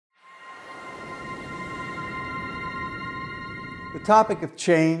The topic of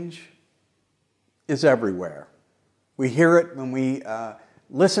change is everywhere. We hear it when we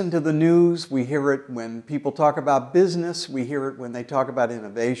listen to the news. We hear it when people talk about business. We hear it when they talk about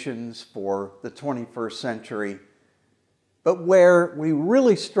innovations for the 21st century. But where we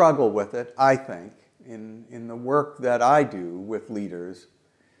really struggle with it, I think, in the work that I do with leaders,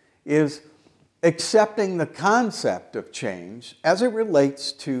 is accepting the concept of change as it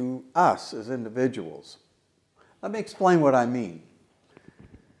relates to us as individuals. Let me explain what I mean.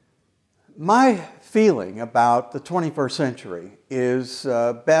 My feeling about the 21st century is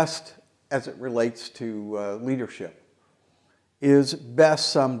best, as it relates to leadership, is best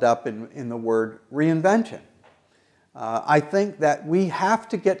summed up in the word reinvention. I think that we have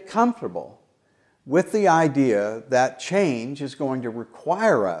to get comfortable with the idea that change is going to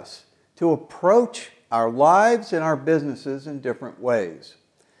require us to approach our lives and our businesses in different ways.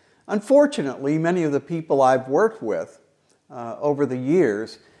 Unfortunately, many of the people I've worked with over the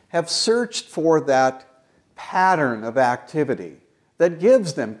years have searched for that pattern of activity that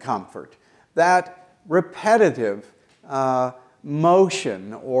gives them comfort, that repetitive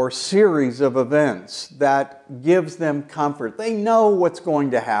motion or series of events that gives them comfort. They know what's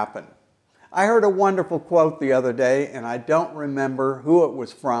going to happen. I heard a wonderful quote the other day, and I don't remember who it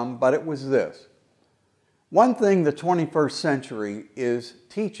was from, but it was this. One thing the 21st century is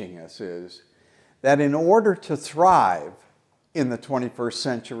teaching us is that in order to thrive in the 21st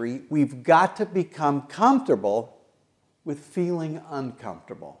century, we've got to become comfortable with feeling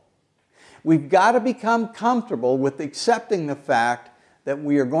uncomfortable. We've got to become comfortable with accepting the fact that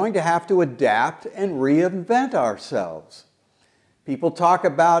we are going to have to adapt and reinvent ourselves. People talk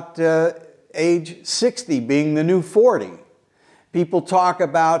about age 60 being the new 40. People talk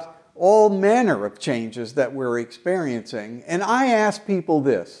about all manner of changes that we're experiencing. And I ask people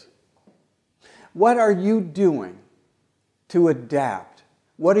this: what are you doing to adapt?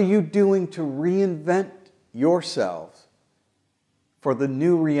 What are you doing to reinvent yourselves for the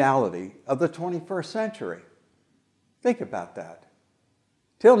new reality of the 21st century? Think about that.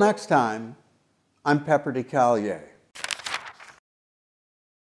 Till next time, I'm Pepper DeCallier.